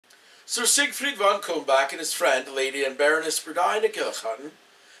Sir Siegfried von Kulmbach and his friend, Lady and Baroness Dahrien Kudrun,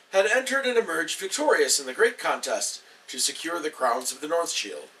 had entered and emerged victorious in the great contest to secure the crowns of the North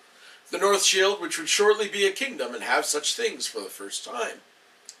Shield. The North Shield, which would shortly be a kingdom and have such things for the first time.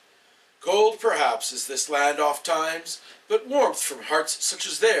 Cold, perhaps, is this land oft times, but warmth from hearts such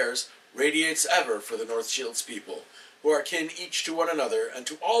as theirs radiates ever for the North Shield's people, who are kin each to one another and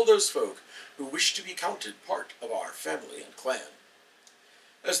to all those folk who wish to be counted part of our family and clan.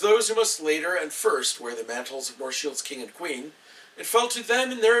 As those who must later and first wear the mantles of North Shield's king and queen, it fell to them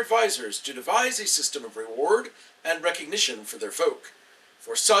and their advisers to devise a system of reward and recognition for their folk.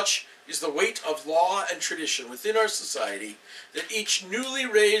 For such is the weight of law and tradition within our society that each newly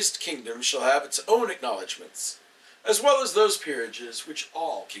raised kingdom shall have its own acknowledgments, as well as those peerages which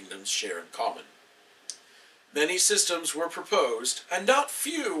all kingdoms share in common. Many systems were proposed, and not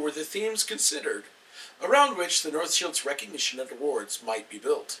few were the themes considered, around which the North Shield's recognition and awards might be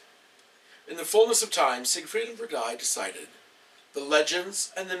built. In the fullness of time, Siegfried and Dahrien decided the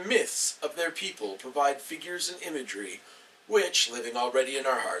legends and the myths of their people provide figures and imagery which, living already in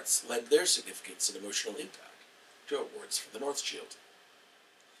our hearts, lend their significance and emotional impact to awards for the North Shield.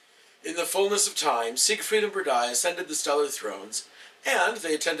 In the fullness of time, Siegfried and Dahrien ascended the stellar thrones, and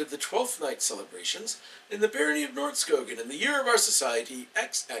they attended the 12th night celebrations in the Barony of Nordskogen in the year of our society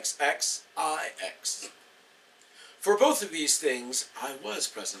XXXIX. For both of these things, I was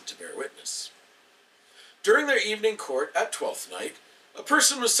present to bear witness. During their evening court at 12th night, a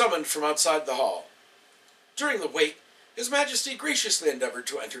person was summoned from outside the hall. During the wait, His Majesty graciously endeavored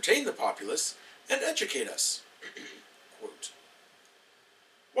to entertain the populace and educate us. Quote,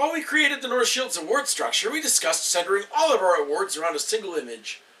 while we created the North Shield's award structure, we discussed centering all of our awards around a single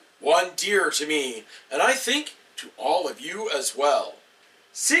image, one dear to me, and I think to all of you as well.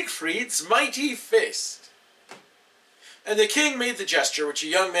 Siegfried's mighty fist. And the king made the gesture which a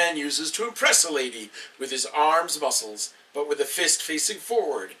young man uses to impress a lady with his arms muscles, but with a fist facing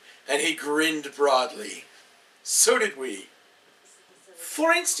forward, and he grinned broadly. So did we.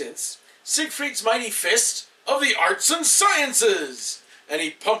 For instance, Siegfried's mighty fist of the arts and sciences. And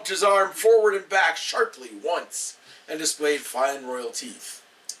he pumped his arm forward and back sharply once, and displayed fine royal teeth.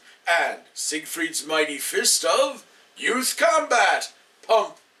 And Siegfried's mighty fist of youth combat,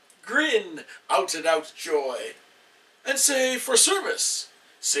 pump, grin, out-and-out joy. And say, for service,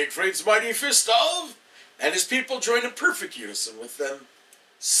 Siegfried's mighty fist of, and his people joined in perfect unison with them,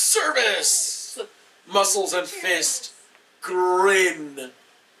 service, muscles and fist, grin.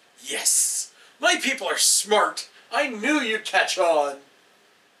 Yes, my people are smart. I knew you'd catch on.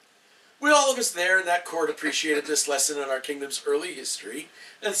 We all of us there in that court appreciated this lesson in our kingdom's early history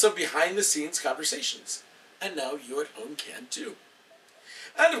and some behind-the-scenes conversations. And now you at home can too.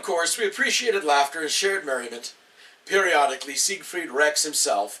 And of course, we appreciated laughter and shared merriment. Periodically, Siegfried Rex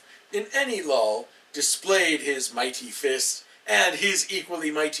himself, in any lull, displayed his mighty fist and his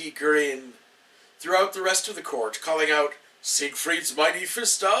equally mighty grin throughout the rest of the court, calling out Siegfried's mighty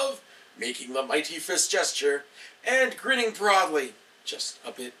fist of, making the mighty fist gesture, and grinning broadly, just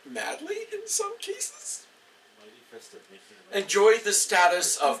a bit madly in some cases. Enjoyed the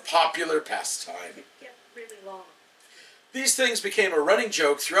status of popular pastime. Really long. These things became a running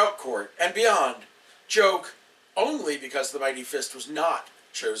joke throughout court and beyond. Joke only because the mighty fist was not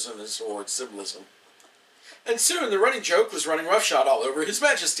chosen as award symbolism. And soon the running joke was running roughshod all over His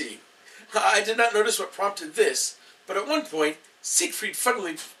Majesty. I did not notice what prompted this, but at one point, Siegfried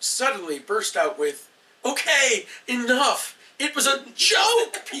suddenly burst out with, "Okay, enough! It was a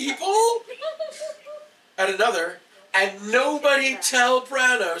joke, people!" At another, "And nobody tell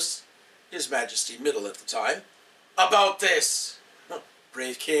Branos," His Majesty middle at the time, "about this."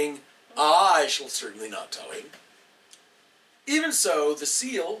 Brave king, I shall certainly not tell him. Even so, the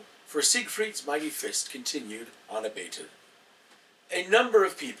seal for Siegfried's mighty fist continued unabated. A number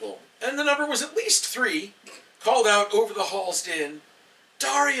of people, and the number was at least 3, called out over the hall's din,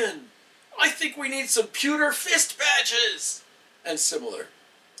 "Dahrien, I think we need some pewter fist badges," and similar.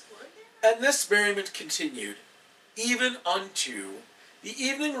 And this merriment continued, even unto the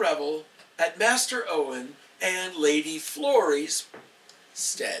evening revel at Master Owen and Lady Florrie's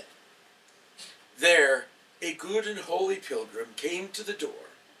stead. There, a good and holy pilgrim came to the door,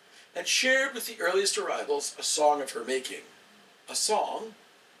 and shared with the earliest arrivals a song of her making, a song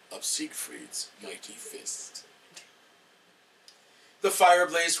of Siegfried's mighty fist. The fire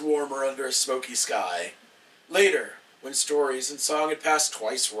blazed warmer under a smoky sky. Later, when stories and song had passed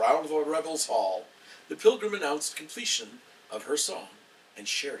twice round the revel's hall, the pilgrim announced completion of her song and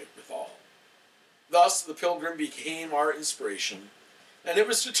shared it with all. Thus the pilgrim became our inspiration, and it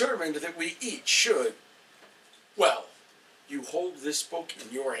was determined that we each should, well, you hold this book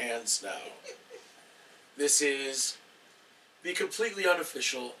in your hands now. This is the completely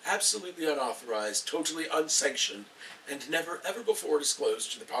unofficial, absolutely unauthorized, totally unsanctioned, and never ever before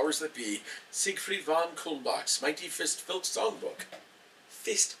disclosed to the powers that be, Siegfried von Kulmbach's Mighty Fist Folk Songbook.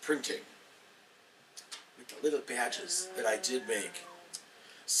 Fist printing. With the little badges that I did make.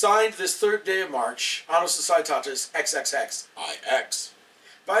 Signed this 3rd day of March, Anno Societatis XXXIX,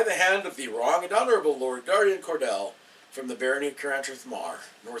 by the hand of the wrong and honorable Lord Dahrien Cordell, from the Barony of Caer, Anterth, Mawr,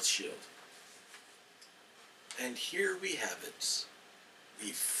 North Shield. And here we have it.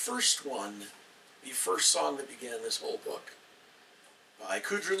 The first one, the first song that began this whole book, by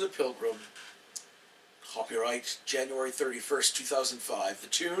Kudrun the Pilgrim, copyright January 31st, 2005. The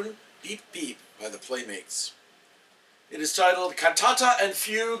tune, Beep Beep, by the Playmates. It is titled Cantata and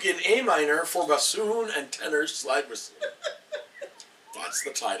Fugue in A minor for Bassoon and Tenor slide whistle. That's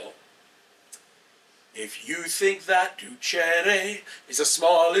the title. If you think that Ducere is a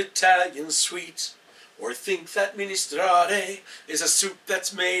small Italian sweet, or think that minestrone is a soup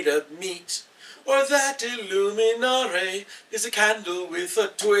that's made of meat, or that illuminare is a candle with a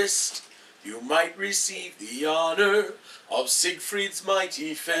twist, you might receive the honor of Siegfried's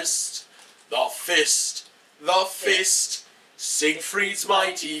mighty fist. The fist, the fist, Siegfried's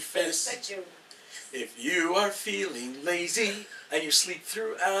mighty fist. If you are feeling lazy and you sleep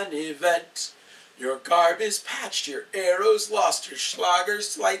through an event, your garb is patched, your arrows lost, your schlager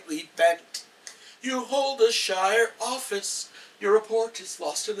slightly bent. You hold a shire office, your report is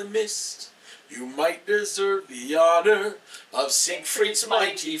lost in the mist. You might deserve the honor of Siegfried's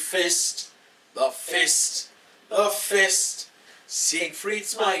mighty fist. The fist, the fist,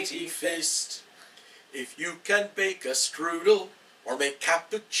 Siegfried's mighty fist. If you can bake a strudel, or make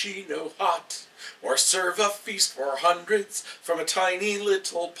cappuccino hot, or serve a feast for hundreds from a tiny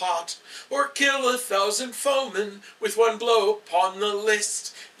little pot, or kill 1,000 foemen with one blow upon the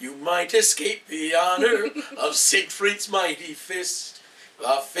list, you might escape the honor of Siegfried's mighty fist.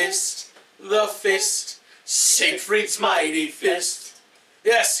 The fist, the fist, Siegfried's mighty fist.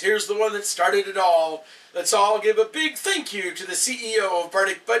 Yes, here's the one that started it all. Let's all give a big thank you to the CEO of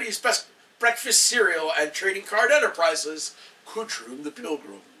Bardic Buddy's Best Breakfast Cereal and Trading Card Enterprises, Kudrun the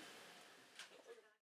Pilgrim.